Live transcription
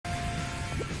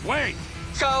Wait!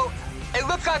 So, it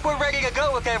looks like we're ready to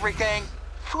go with everything.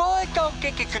 Floyd don't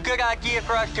think it's a good idea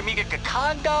for us to meet at the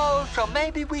condo, so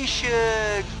maybe we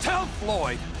should... Tell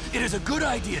Floyd it is a good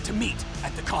idea to meet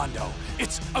at the condo.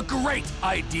 It's a great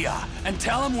idea. And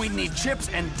tell him we need chips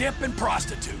and dip and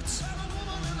prostitutes.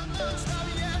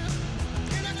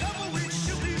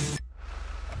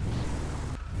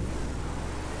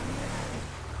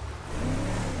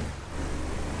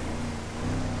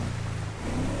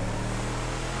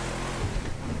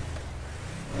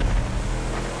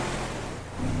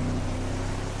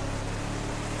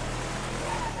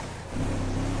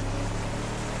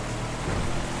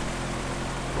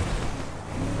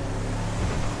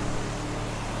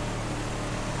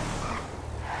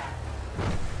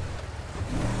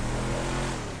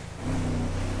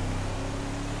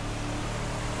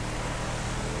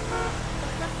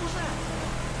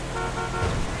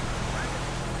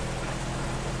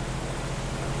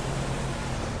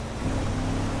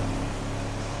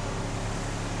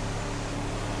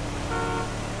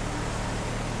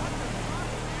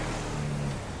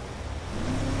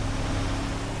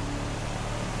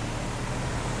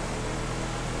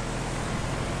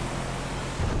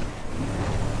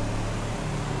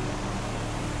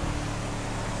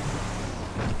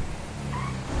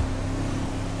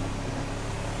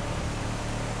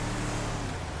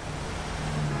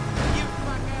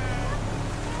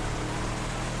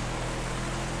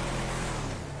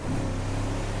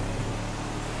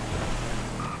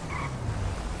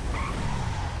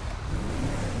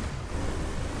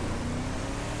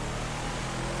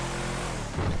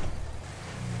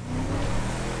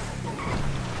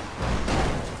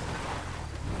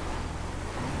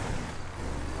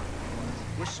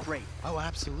 Straight. Oh,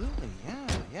 absolutely,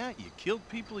 yeah. You killed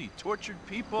people, you tortured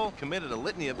people, committed a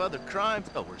litany of other crimes.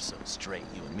 Oh, we're so straight,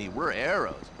 you and me. We're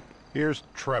arrows. Here's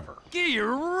Trevor.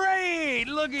 Great!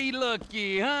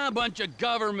 Looky, huh? Bunch of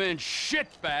government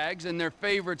shitbags and their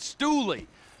favorite stoolie.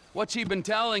 What's he been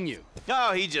telling you?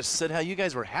 Oh, he just said how you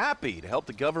guys were happy to help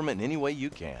the government in any way you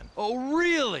can. Oh,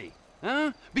 really?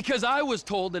 Huh? Because I was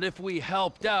told that if we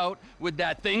helped out with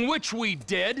that thing, which we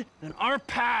did, then our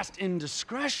past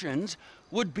indiscretions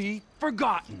would be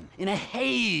forgotten in a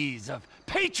haze of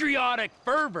patriotic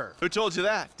fervor. Who told you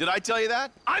that? Did I tell you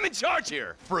that? I'm in charge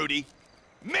here, Fruity.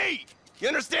 Me! You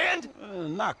understand?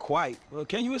 Not quite. Well,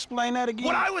 can you explain that again?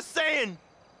 What I was saying!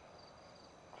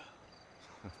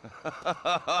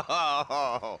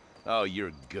 Oh,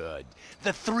 you're good.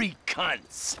 The three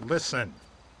cunts. Listen,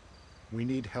 we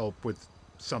need help with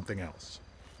something else.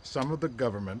 Some of the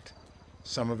government,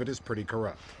 some of it is pretty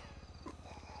corrupt.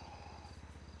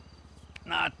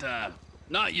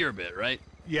 Not your bit, right?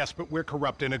 Yes, but we're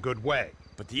corrupt in a good way.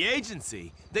 But the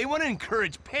agency, they want to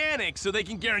encourage panic so they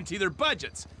can guarantee their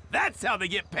budgets. That's how they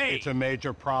get paid. It's a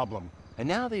major problem. And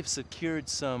now they've secured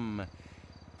some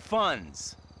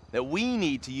funds that we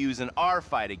need to use in our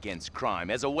fight against crime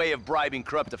as a way of bribing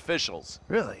corrupt officials.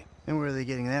 Really? And where are they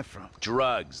getting that from?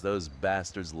 Drugs. Those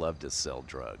bastards love to sell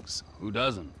drugs. Who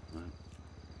doesn't?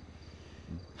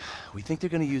 We think they're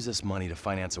gonna use this money to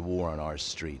finance a war on our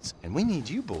streets. And we need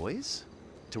you boys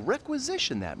to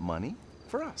requisition that money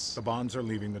for us. The bonds are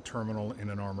leaving the terminal in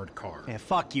an armored car. Yeah,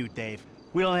 fuck you, Dave.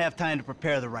 We don't have time to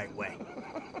prepare the right way.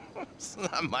 It's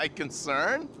not my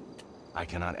concern. I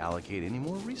cannot allocate any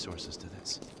more resources to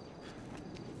this.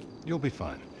 You'll be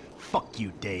fine. Fuck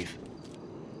you, Dave.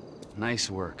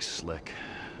 Nice work, Slick.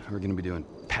 We're gonna be doing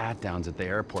pat-downs at the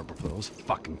airport before those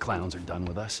fucking clowns are done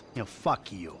with us. You know,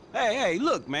 fuck you. Hey,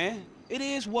 look, man. It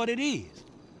is what it is.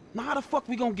 Now how the fuck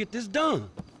we gonna get this done?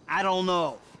 I don't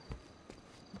know.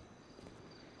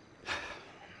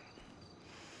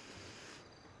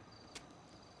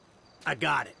 I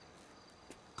got it.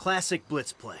 Classic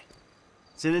blitz play.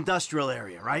 It's an industrial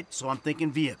area, right? So I'm thinking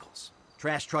vehicles.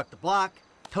 Trash truck to block,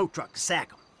 tow truck to sack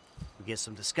them. We get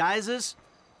some disguises,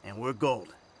 and we're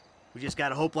golden. We just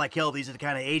gotta hope like hell these are the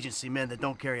kind of agency men that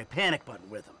don't carry a panic button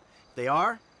with them. If they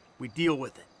are, we deal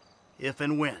with it. If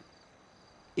and when.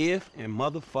 If and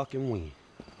motherfucking when.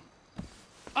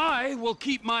 I will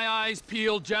keep my eyes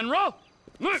peeled, General.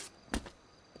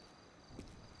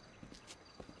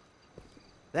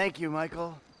 Thank you,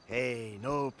 Michael. Hey,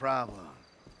 no problem.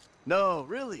 No,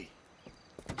 really.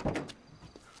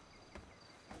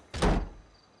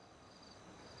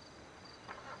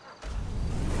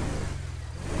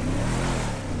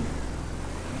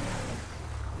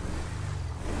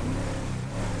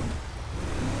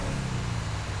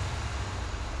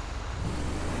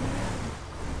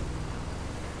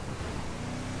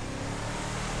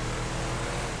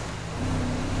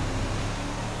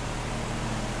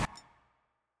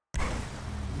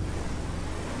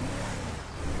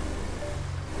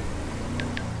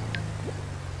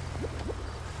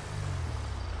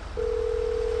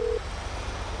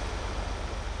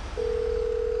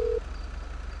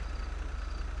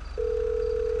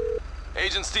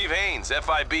 Agent Steve Haynes,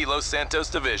 FIB, Los Santos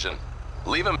Division.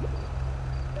 Leave him...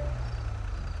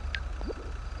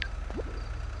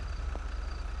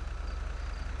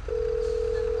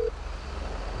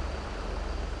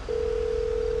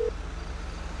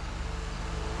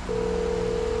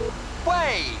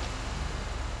 Wade!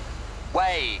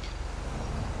 Wade!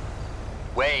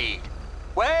 Wade!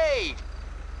 Wade!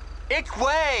 It's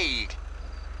Wade!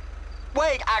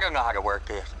 Wade, I don't know how to work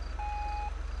this.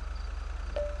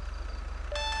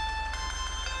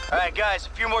 All right, guys, a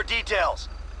few more details.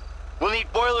 We'll need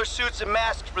boiler suits and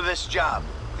masks for this job.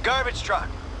 The garbage truck.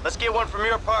 Let's get one from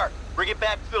your park. Bring it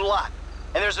back to the lot.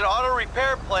 And there's an auto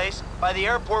repair place by the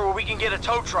airport where we can get a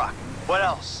tow truck. What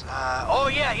else?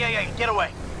 Oh, yeah, get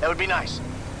away. That would be nice.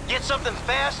 Get something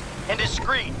fast and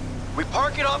discreet. We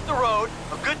park it off the road,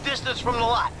 a good distance from the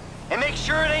lot. And make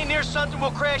sure it ain't near something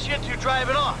we'll crash into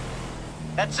driving off.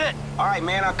 That's it. All right,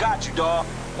 man, I got you, dawg.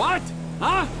 What?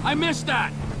 Huh? I missed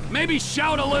that. Maybe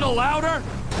shout a little louder?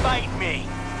 Fight me.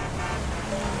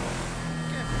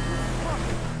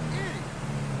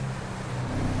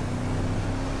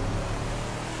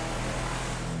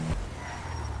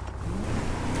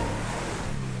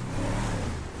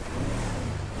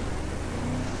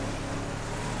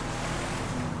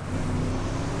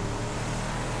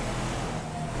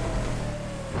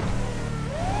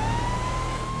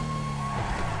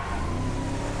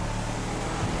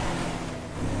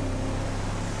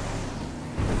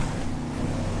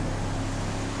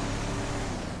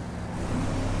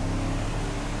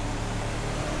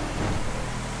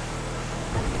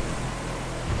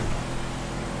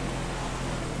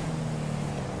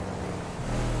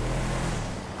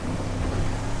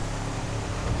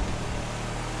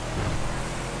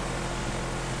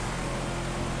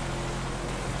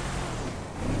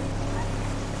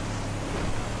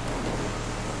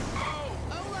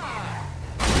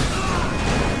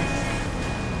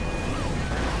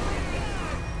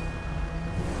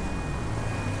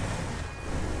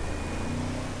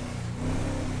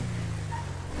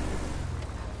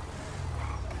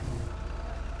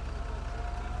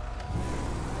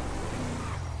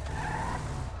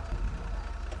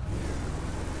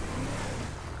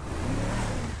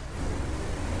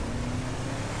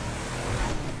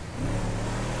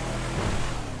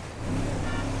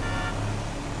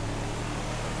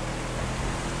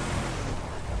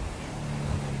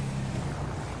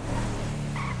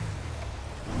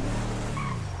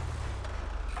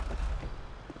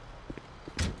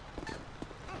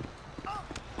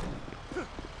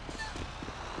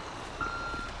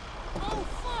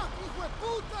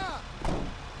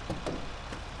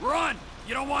 Run!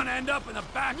 You don't want to end up in the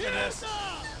back of this.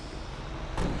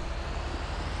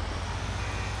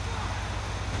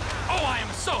 Oh, I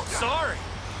am so sorry.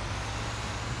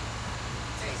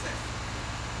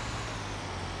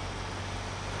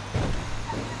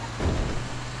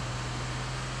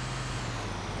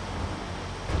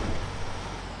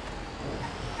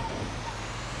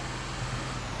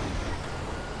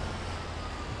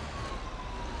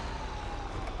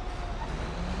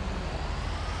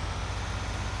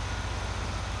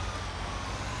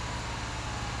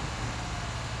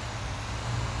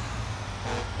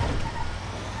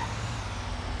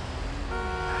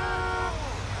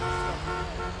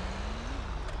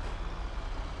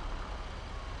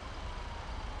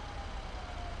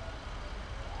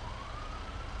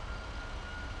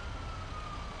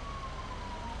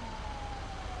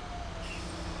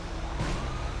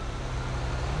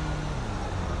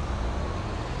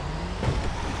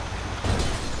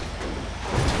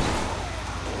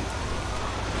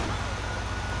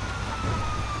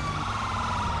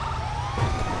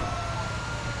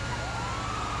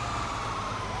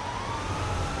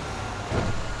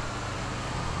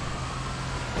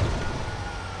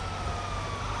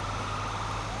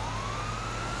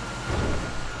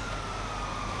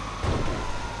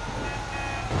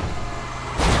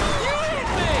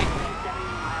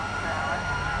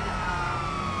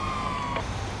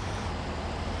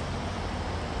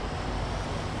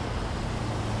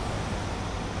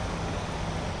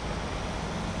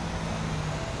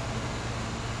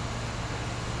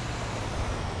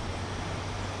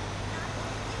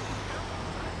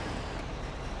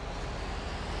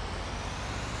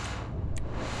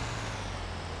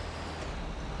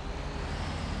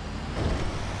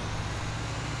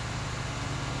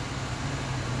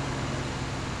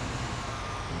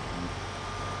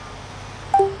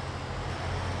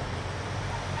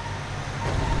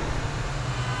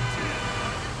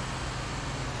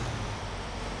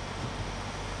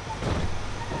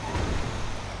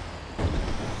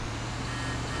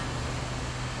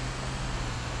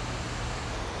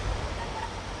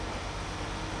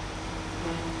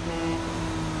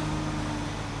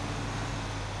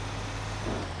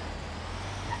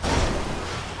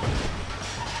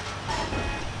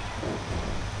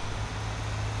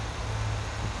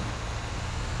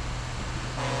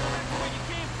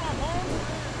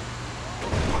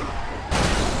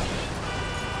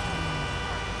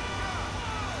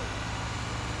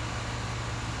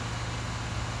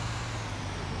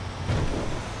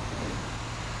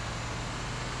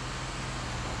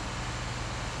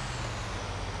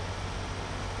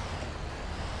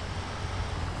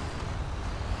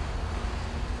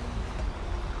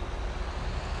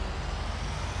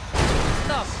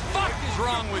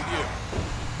 wrong with you?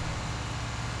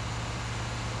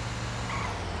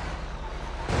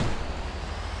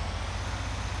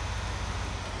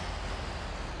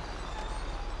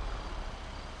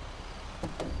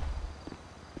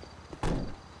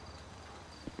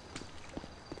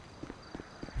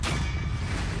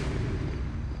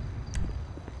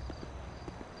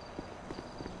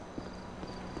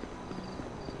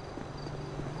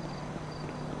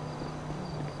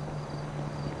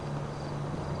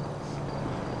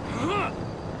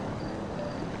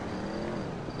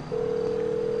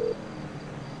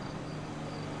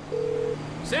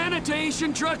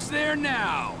 Sanitation truck's there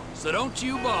now, so don't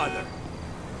you bother.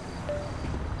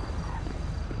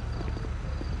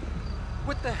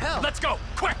 What the hell? Let's go,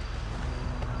 quick!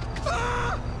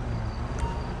 Ah!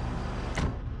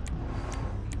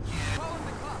 Calling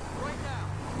the cops right now.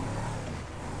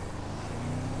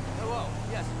 Hello,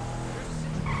 yes. There's a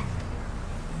situation.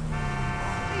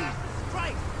 Jesus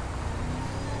Christ!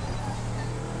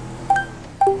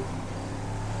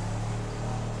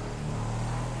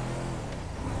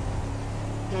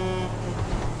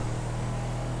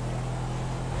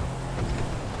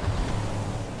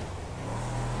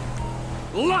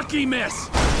 Lucky miss!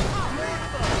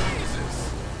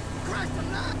 Jesus! Christ,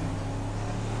 I'm not...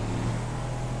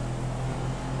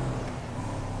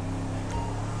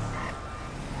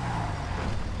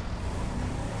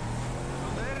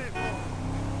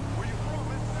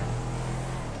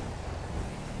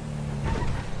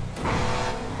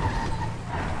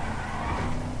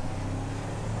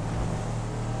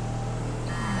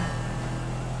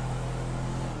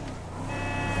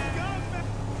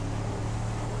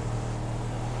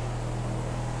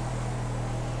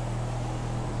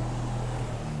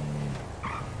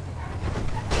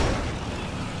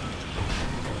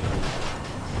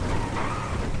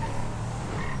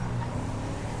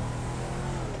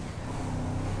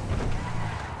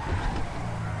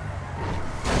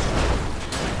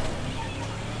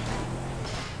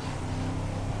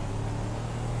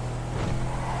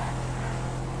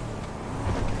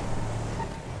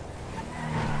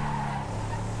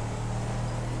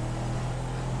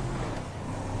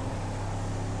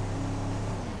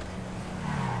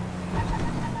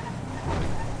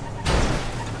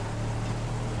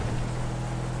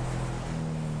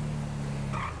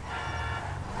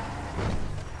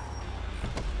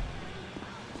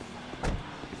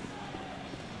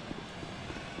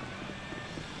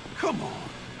 Come on.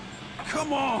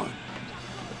 Come on.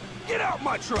 Get out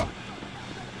my truck.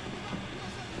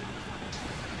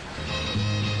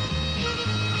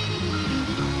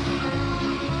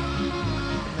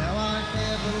 Now I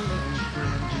have a little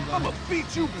friend. I'ma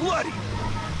beat you bloody.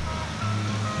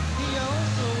 He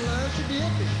also loves to dip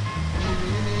it. He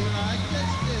really likes that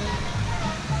stuff.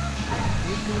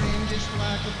 It grinned just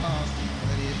like a possum,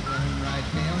 but it run right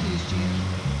down his chin.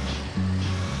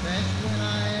 That's when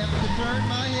I have to turn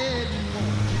my head and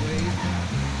walk away.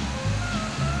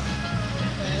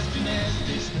 That's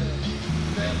nasty stuff,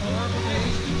 that horrible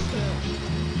tasty stuff.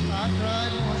 I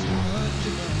cried once too much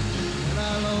too much when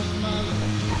I lost my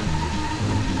love.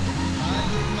 I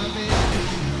did my best to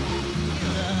do,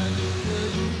 but I just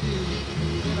couldn't do it.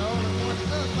 And all the more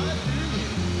stuff I threw in,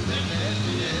 that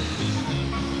nasty stuff.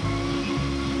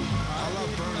 I love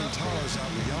burning tires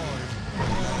out in the yard.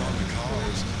 On the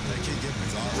cars, they can't get me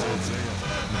off the thing.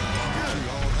 Barbecue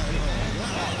all night long.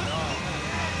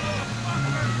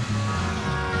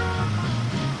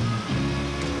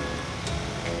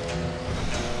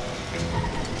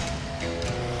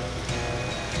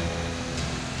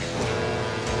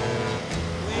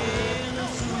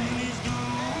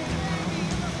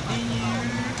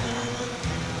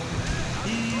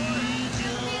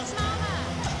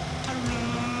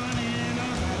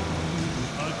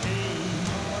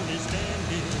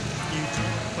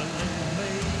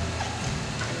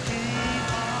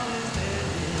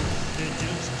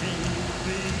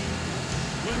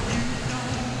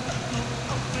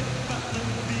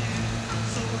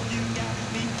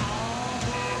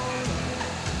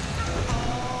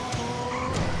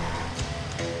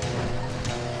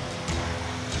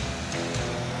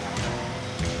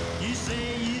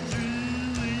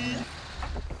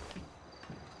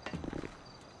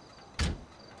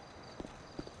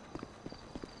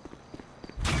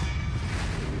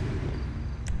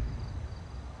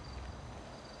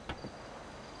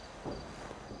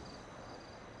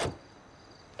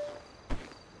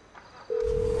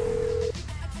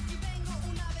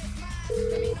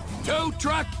 Tow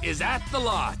truck is at the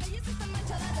lot.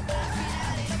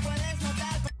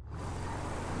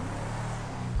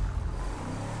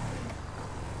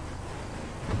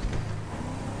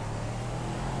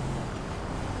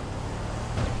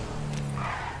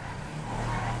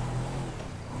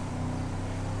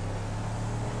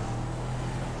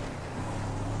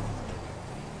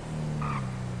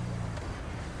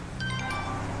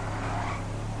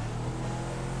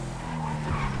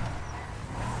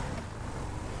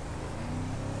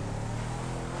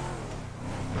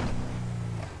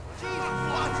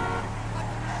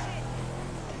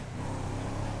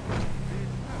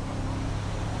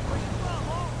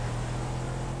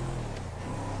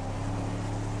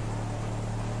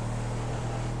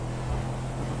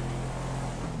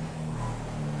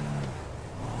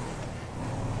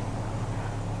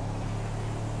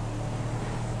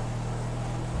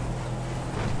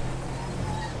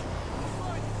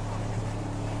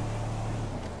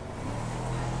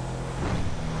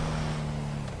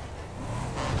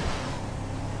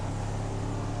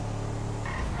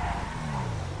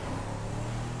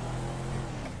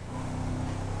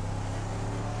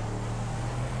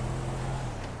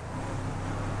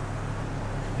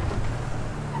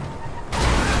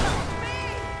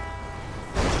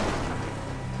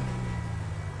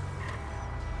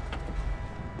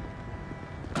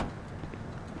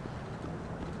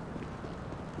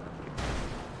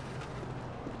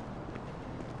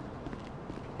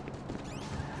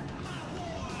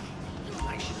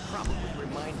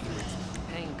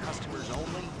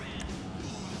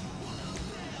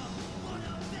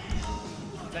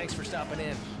 Thanks for stopping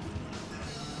in.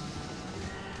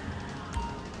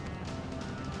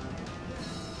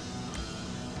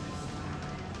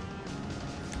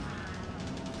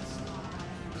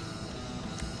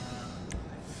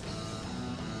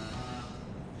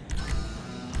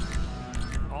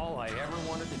 All I ever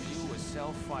wanted to do was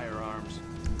sell firearms.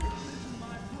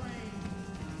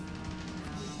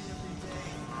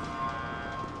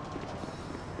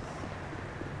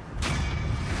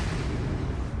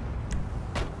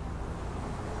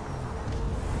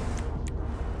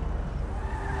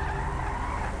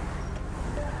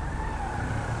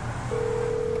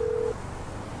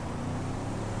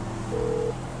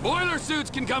 Boiler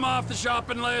suits can come off the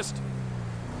shopping list.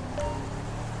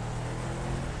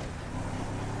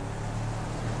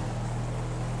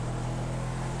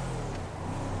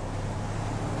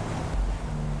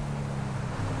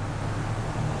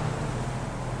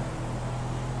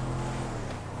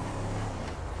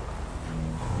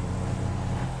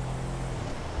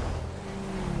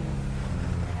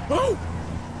 Oh!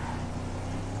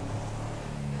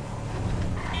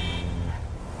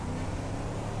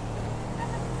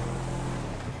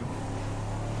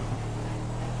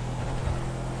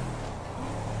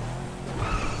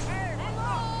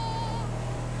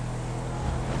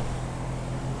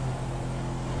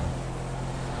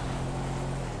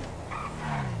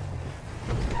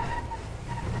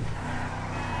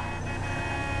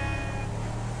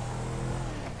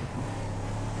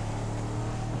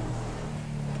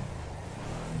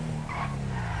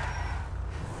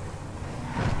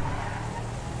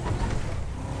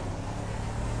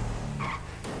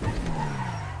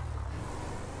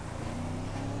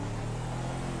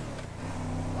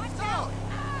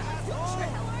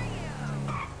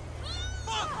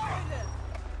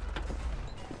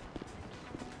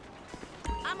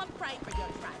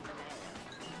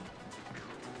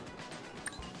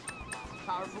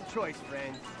 Powerful choice,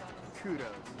 friend. Kudos.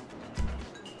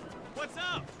 What's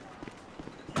up?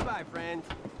 Goodbye, friend.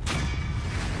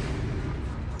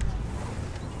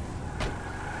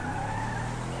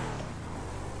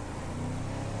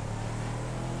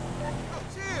 Oh,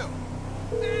 chill!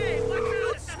 Hey, watch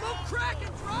out! Smoke crack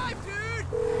and drive,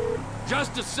 dude!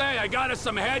 Just to say, I got us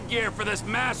some headgear for this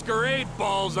masquerade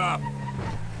balls up.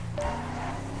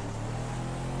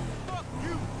 Fuck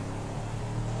you!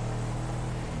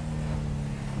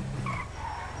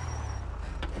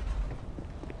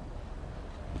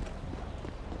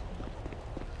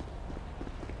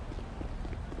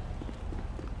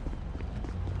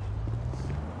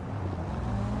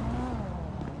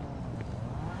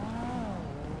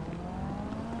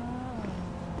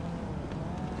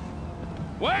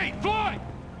 Wait, Floyd!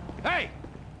 Hey,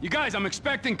 you guys, I'm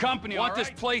expecting company. I want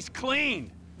this place cleaned.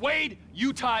 Wade,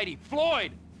 you tidy.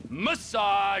 Floyd,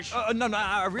 massage. No,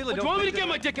 I really Do don't. you want me to get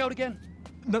my dick out again?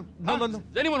 No. Does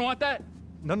anyone want that?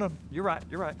 No, you're right.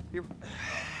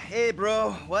 Hey,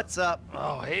 bro, what's up?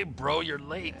 Oh, hey, bro, you're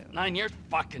late. 9 years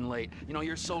fucking late. You know,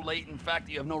 you're so late, in fact,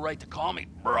 that you have no right to call me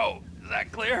bro. Is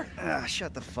that clear?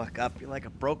 Shut the fuck up. You're like a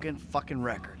broken fucking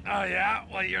record. Oh, yeah?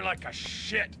 Well, you're like a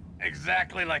shit.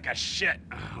 Exactly like a shit.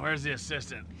 Where's the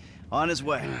assistant? On his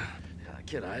way.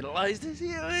 Kid idolized this.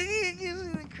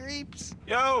 The creeps.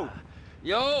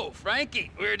 Yo,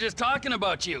 Frankie, we were just talking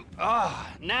about you. Ah,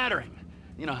 nattering.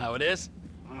 You know how it is.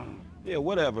 Yeah,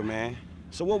 whatever, man.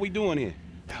 So what we doing here?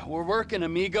 We're working,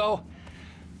 amigo.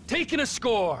 Taking a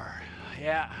score.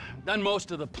 Yeah, done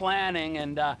most of the planning,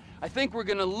 and I think we're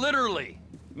gonna literally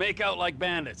make out like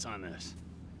bandits on this.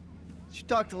 Did you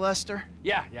talk to Lester?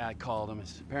 Yeah, I called him.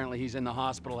 Apparently he's in the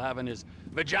hospital having his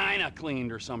vagina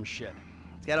cleaned or some shit.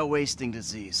 He's got a wasting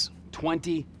disease.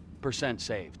 20%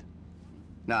 saved.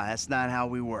 No, that's not how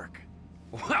we work.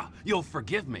 Well, you'll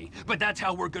forgive me, but that's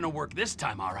how we're gonna work this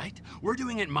time, all right? We're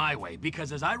doing it my way,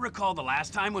 because as I recall the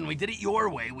last time when we did it your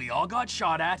way, we all got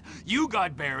shot at, you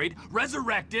got buried,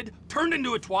 resurrected, turned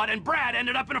into a twat, and Brad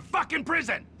ended up in a fucking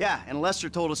prison! Yeah, and Lester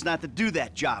told us not to do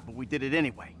that job, but we did it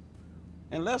anyway.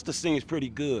 And Lester seems pretty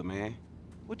good, man.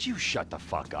 Would you shut the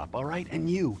fuck up, all right? And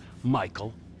you,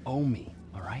 Michael, owe me,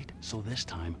 all right? So this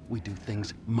time, we do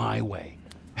things my way.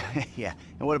 Yeah,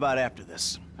 and what about after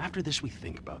this? After this, we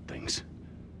think about things.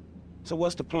 So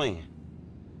what's the plan?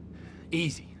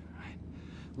 Easy, all right?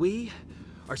 We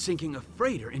are sinking a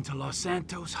freighter into Los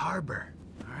Santos harbor,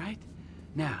 all right?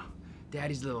 Now,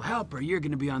 Daddy's little helper, you're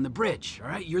gonna be on the bridge, all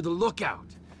right? You're the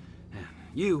lookout. And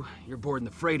you're boarding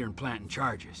the freighter and planting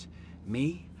charges.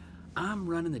 Me, I'm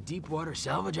running the deep water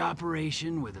salvage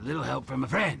operation with a little help from my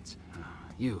friends.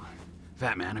 You,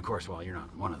 fat man, of course, well, you're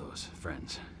not one of those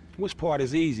friends. Which part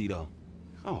is easy, though?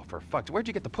 Oh, for fuck's... Where'd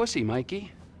you get the pussy,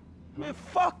 Mikey? Man,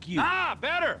 fuck you! Ah,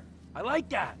 better! I like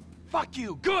that. Fuck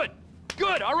you. Good.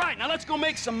 Good. All right, now let's go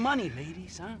make some money,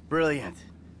 ladies, huh? Brilliant.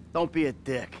 Don't be a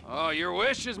dick. Oh, your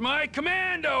wish is my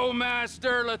commando,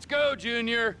 master. Let's go,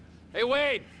 Junior. Hey,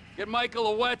 Wade, get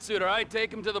Michael a wetsuit, all right?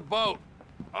 Take him to the boat.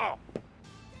 Oh.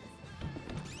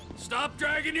 Stop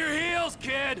dragging your heels,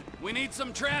 kid. We need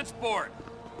some transport.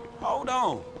 Hold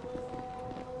on.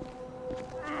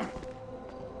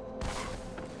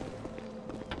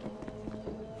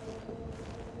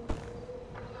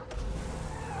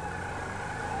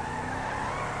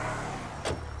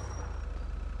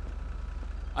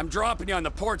 I'm dropping you on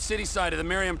the Port City side of the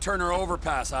Miriam Turner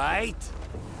overpass, all right?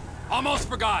 Almost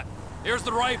forgot. Here's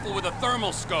the rifle with a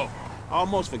thermal scope.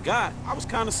 Almost forgot. I was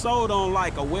kind of sold on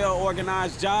like a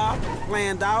well-organized job,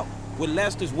 planned out, with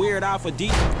Lester's weird eye for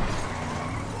detail.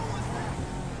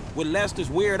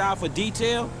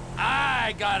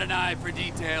 I got an eye for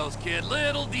details, kid.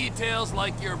 Little details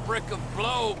like your brick of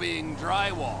blow being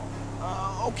drywall.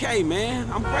 Okay, man.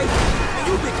 I'm grateful.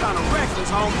 Man, you've been kind of reckless,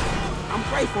 homie. I'm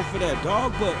grateful for that,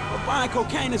 dog, but buying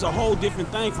cocaine is a whole different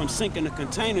thing from sinking a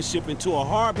container ship into a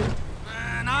harbor.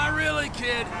 Not really,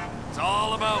 kid. It's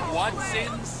all about what's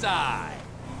inside.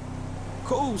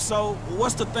 Cool, so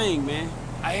what's the thing, man?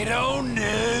 I don't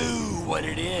know what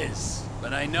it is,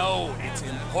 but I know it's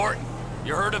important.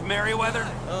 You heard of Merryweather?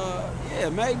 Yeah,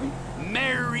 maybe.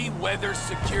 Merryweather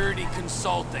Security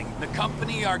Consulting, the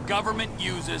company our government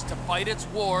uses to fight its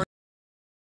war.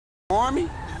 Army?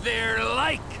 They're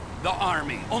like the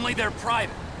Army, only they're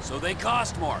private, so they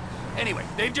cost more. Anyway,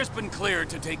 they've just been cleared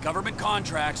to take government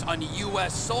contracts on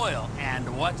U.S. soil.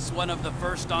 And what's one of the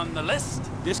first on the list?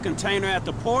 This container at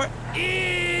the port?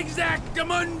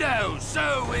 Exactamundo!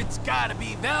 So it's gotta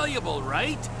be valuable,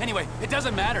 right? Anyway, it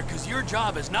doesn't matter, because your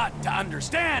job is not to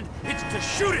understand, it's to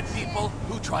shoot at people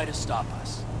who try to stop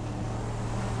us.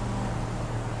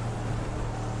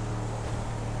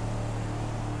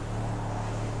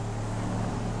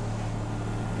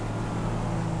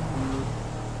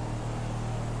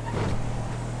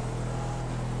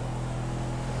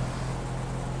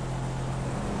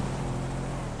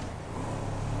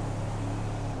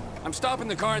 I'm stopping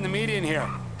the car in the median here.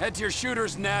 Head to your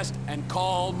shooter's nest and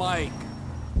call Mike.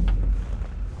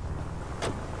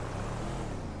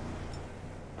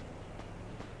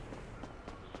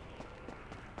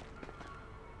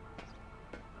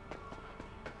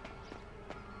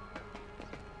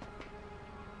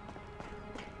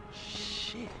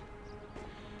 Shit.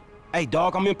 Hey,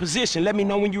 dog, I'm in position. Let me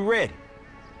know when you're ready.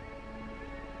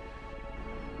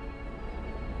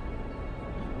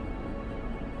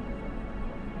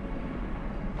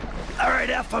 All right,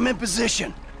 F, I'm in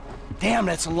position. Damn,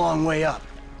 that's a long way up.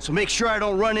 So make sure I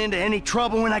don't run into any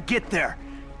trouble when I get there.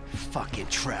 Fucking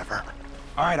Trevor.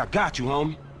 All right, I got you,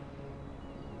 homie.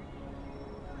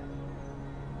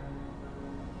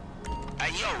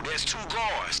 Hey, yo, there's two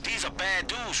guards. These are bad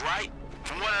dudes, right?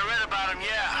 From what I read about them,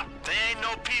 yeah. They ain't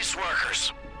no peace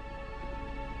workers.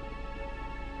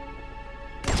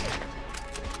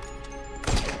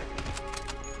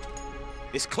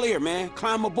 It's clear, man.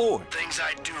 Climb aboard. Things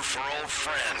I do for old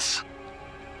friends.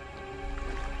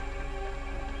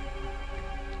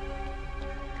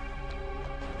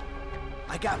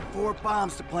 I got 4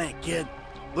 bombs to plant, kid.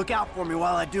 Look out for me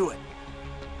while I do it.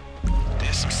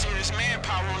 There's some serious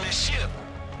manpower on this ship.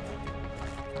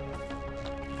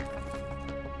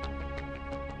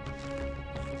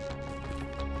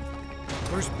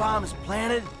 First bomb is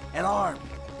planted and armed.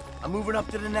 I'm moving up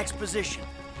to the next position.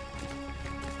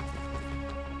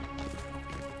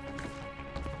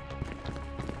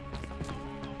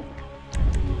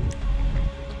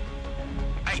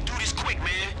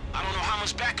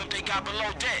 Backup they got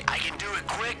below deck. I can do it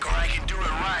quick or I can do it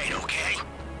right, okay?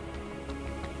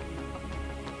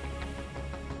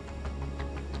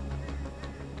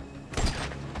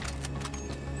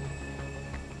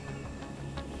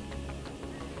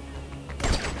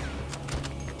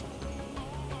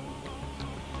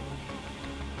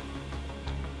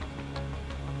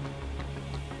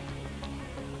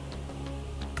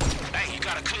 Hey, you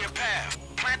got a clear path.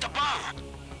 Plant the bomb.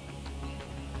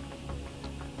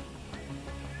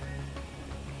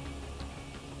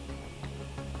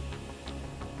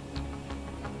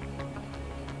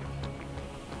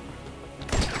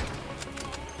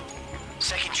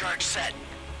 Second charge set.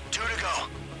 2 to go.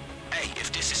 Hey,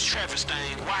 if this is Trevor's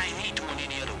thing, why ain't he doing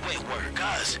any of the wet work?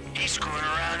 Cuz he's screwing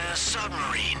around in a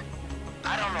submarine.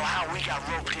 I don't know how we got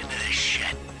roped into this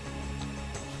shit.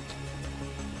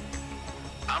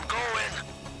 I'm going.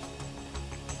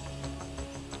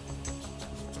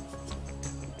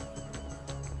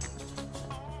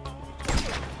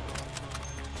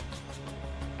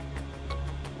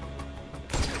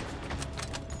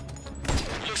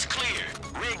 Looks clear.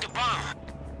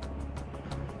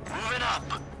 up.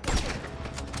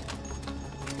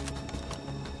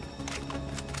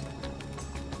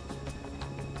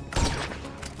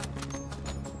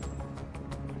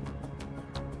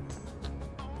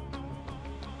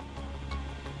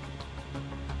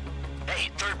 Hey,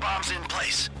 third bomb's in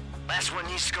place. Last one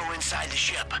needs to go inside the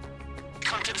ship.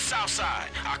 Come to the south side.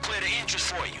 I'll clear the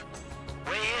entrance for you.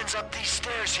 Way ends up these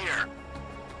stairs here.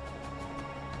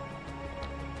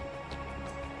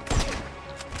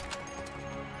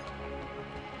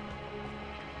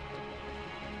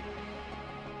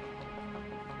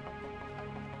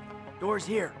 Door's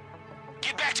here.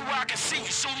 Get back to where I can see you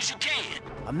as soon as you can.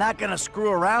 I'm not gonna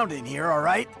screw around in here, all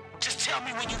right? Just tell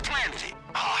me when you planted it.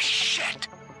 Oh, shit.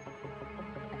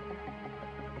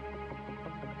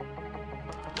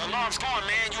 The alarm's going,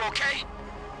 man. You okay?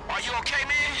 Are you okay,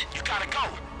 man? You gotta go.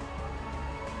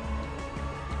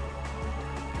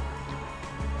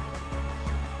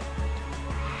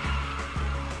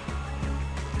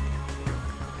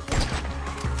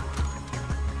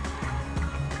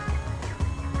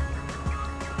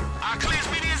 I'll clear as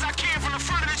many as I can from the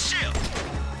front of the ship.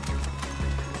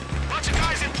 Bunch of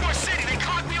guys in Port City, they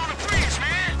caught me on the bridge,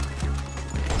 man.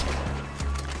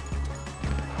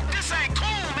 This ain't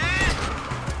cool, man.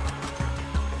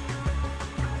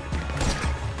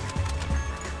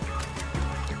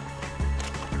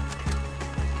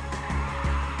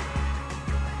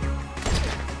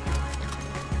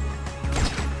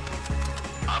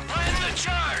 I'm planning a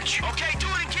charge. Okay, do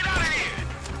it and get out of here.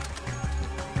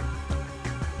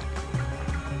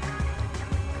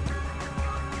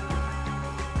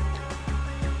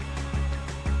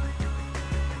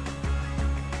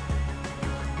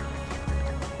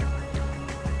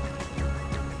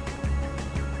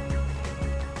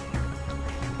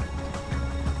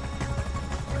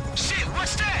 Shit,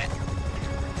 what's that?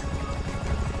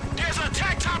 There's an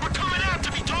attack chopper coming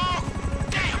after me, dog.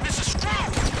 Damn, this is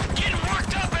screwed. Getting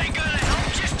worked up ain't gonna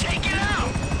help. Just take it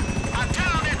out. I'm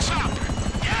down that chopper.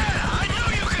 Yeah, I knew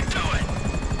you could do it.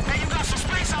 Hey, you got some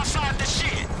space outside the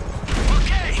shit.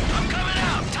 Okay, I'm coming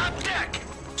out. Top deck.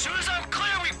 Soon as I'm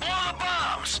clear, we blow the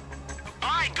bombs. All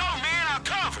right, go, man. I'm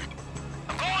covered.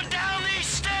 I'm going down these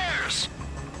stairs.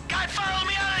 Guy follow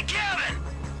me out of the cabin.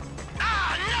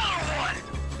 Ah, another one.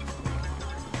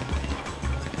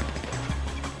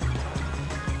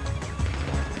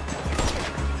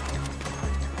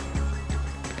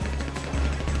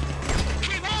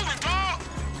 Keep moving, dog.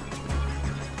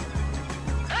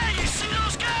 Hey, you see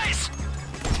those guys?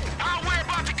 I'll worry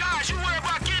about the guys. You worry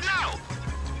about getting out.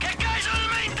 Get guys on the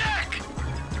main deck.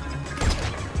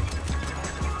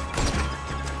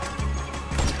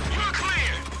 You're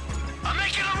clear. I'm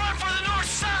making a run for the north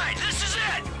side. This is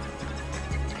it.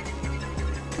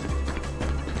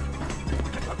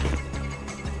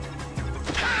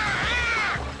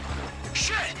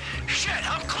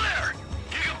 Shit, I'm clear.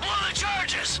 You can blow the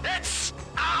charges. That's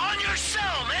on your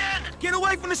cell, man. Get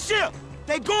away from the ship!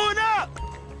 They going up!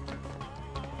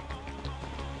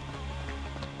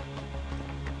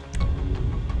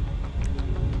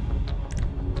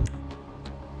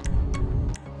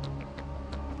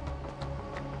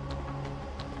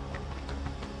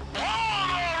 Blow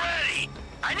 'em already.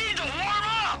 I need to warm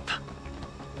up.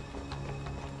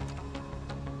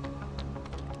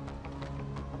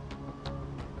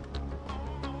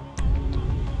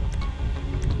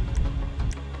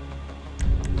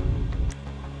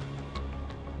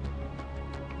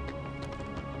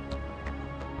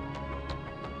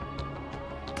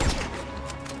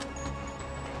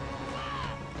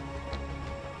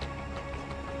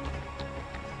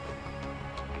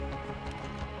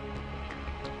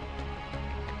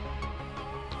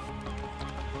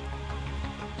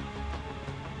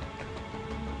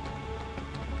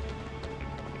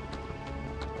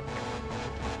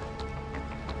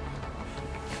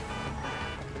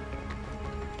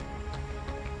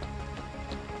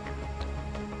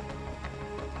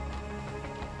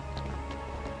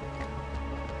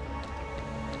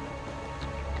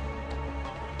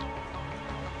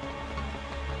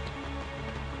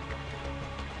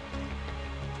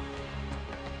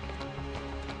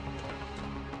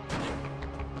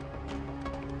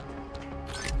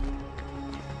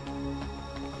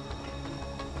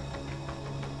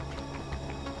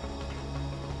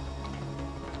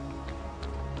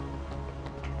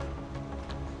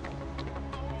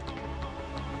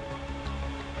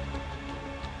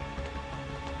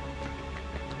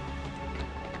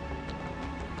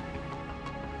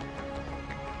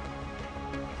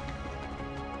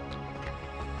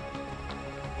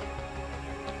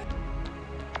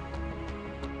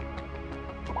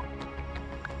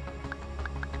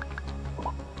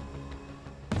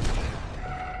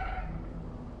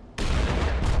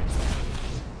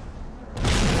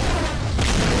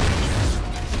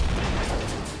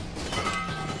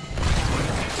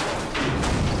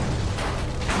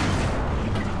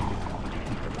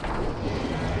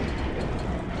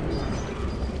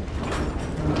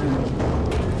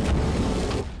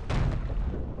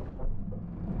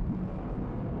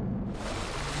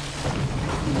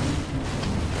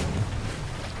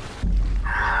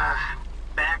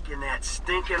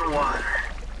 stinking water.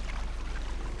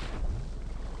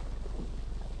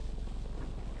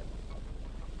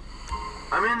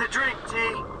 I'm in the drink, T.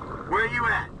 Where you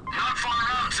at? Not far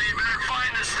out, so you better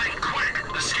find this thing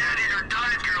quick. The Scat Eater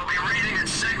dive gear will be reading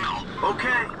its signal.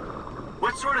 Okay.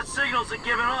 What sort of signals it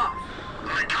giving off?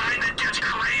 The kind that gets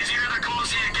crazier the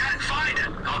closer you get. Find it.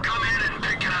 I'll come in and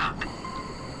pick it up.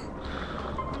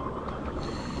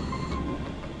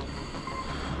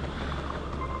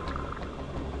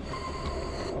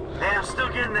 Hey, I'm still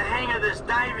getting the hang of this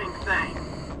diving thing.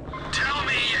 Tell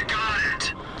me you got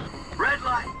it. Red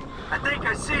light. I think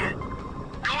I see it.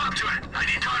 Go up to it. I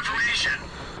need confirmation.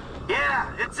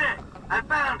 Yeah, it's it. I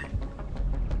found it.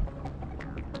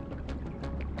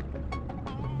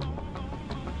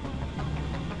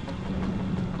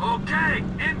 Okay,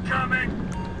 incoming.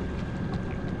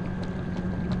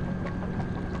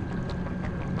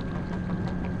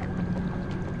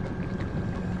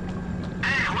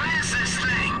 Hey, what is this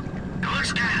thing? It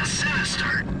looks kind of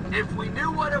sinister. If we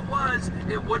knew what it was,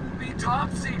 it wouldn't be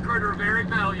top secret or very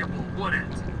valuable, would it?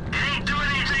 It ain't doing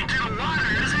anything to the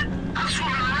water, is it? I'm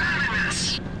swimming around in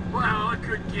this. Well, it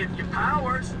could give you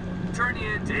powers. Turn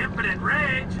you into infinite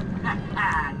rage.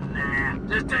 Nah,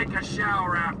 just take a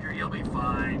shower after, you'll be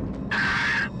fine.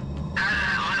 How did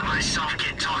I let myself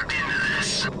get talked into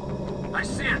this? I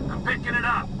see it. I'm picking it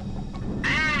up.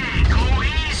 Hey, go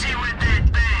easy with that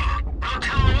thing. Don't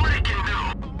tell them what it can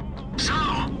do. So,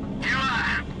 am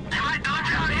I done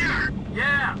down here?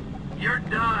 Yeah, you're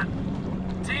done.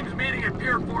 Team's meeting at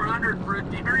Pier 400 for a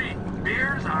debrief.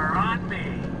 Beers are on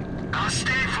me. I'll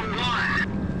stay for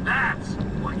one. That's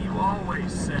what you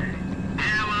always say.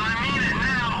 Yeah, well, I mean it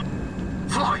now.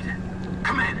 Floyd,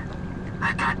 come in.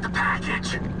 I got the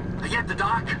package. I get the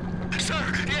doc?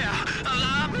 Sir, yeah,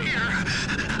 I'm here.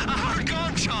 I heard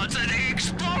gunshots and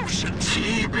explosions.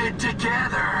 Keep it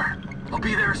together. I'll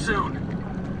be there soon.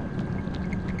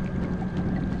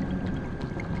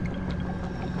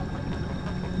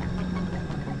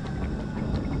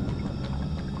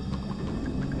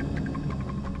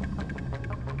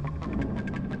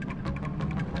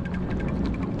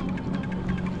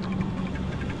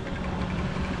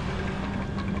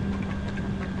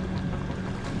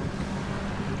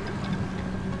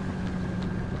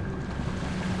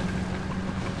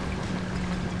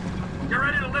 Get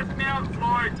ready to lift me out,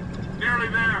 Floyd. Nearly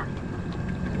there.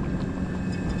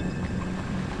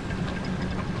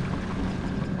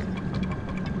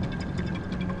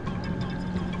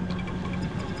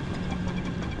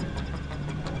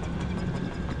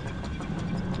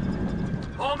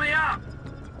 Pull me up.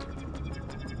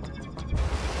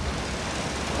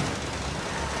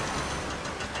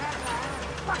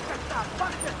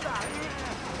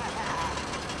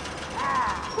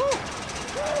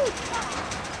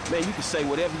 Man, you can say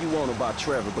whatever you want about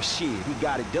Trevor, but shit, he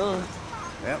got it done.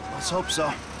 Yep, let's hope so.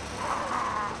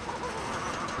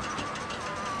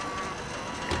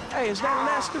 Hey, is that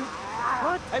Lester?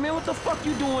 What? Hey, man, what the fuck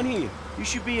you doing here? You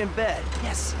should be in bed.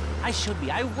 Yes, I should be.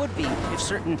 I would be if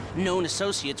certain known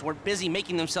associates weren't busy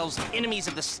making themselves enemies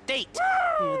of the state.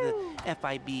 You know, the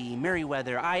FIB,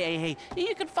 Merryweather, IAA.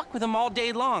 You could fuck with them all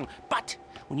day long. But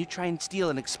when you try and steal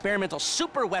an experimental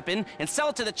super weapon and sell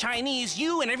it to the Chinese,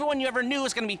 you and everyone you ever knew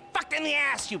is gonna be fucked in the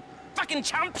ass, you fucking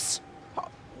chumps!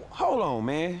 Hold on,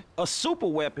 man. A super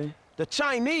weapon? The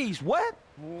Chinese, what?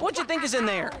 What'd you think is in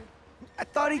there? I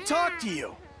thought he talked to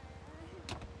you.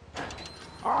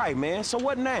 All right, man, so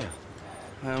what now?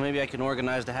 Well, maybe I can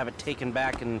organize to have it taken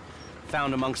back and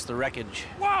found amongst the wreckage.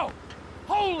 Whoa!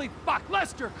 Holy fuck,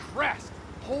 Lester Crest!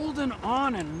 Holding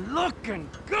on and looking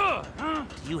good, huh?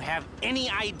 Do you have any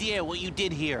idea what you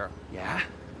did here? Yeah?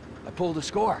 I pulled a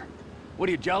score. What,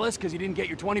 are you jealous because you didn't get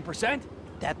your 20%?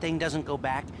 That thing doesn't go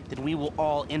back, then we will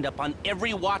all end up on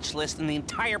every watch list in the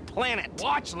entire planet.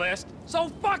 Watch list? So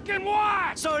fucking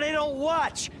what? So they don't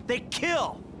watch, they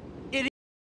kill.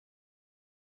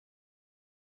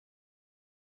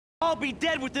 I'll be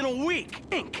dead within a week.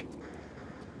 Think.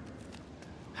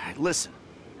 All right, listen.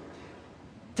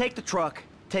 Take the truck,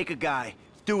 take a guy,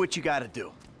 do what you gotta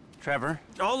do. Trevor?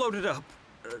 All loaded up.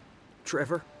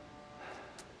 Trevor?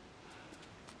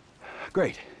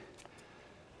 Great.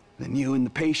 Then you and the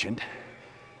patient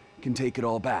can take it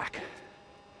all back.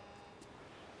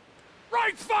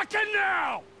 Right fucking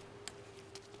now!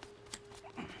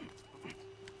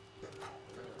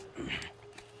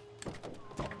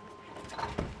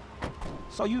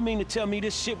 So you mean to tell me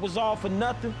this shit was all for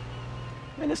nothing?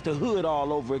 Man, it's the hood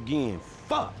all over again.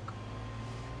 Fuck.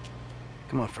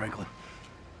 Come on, Franklin.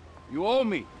 You owe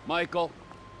me, Michael.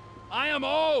 I am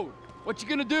owed. What you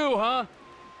gonna do, huh?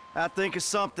 I'll think of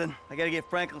something. I gotta get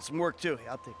Franklin some work, too.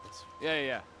 I'll take this.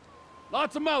 Yeah.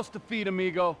 Lots of mouths to feed,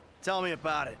 amigo. Tell me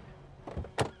about it.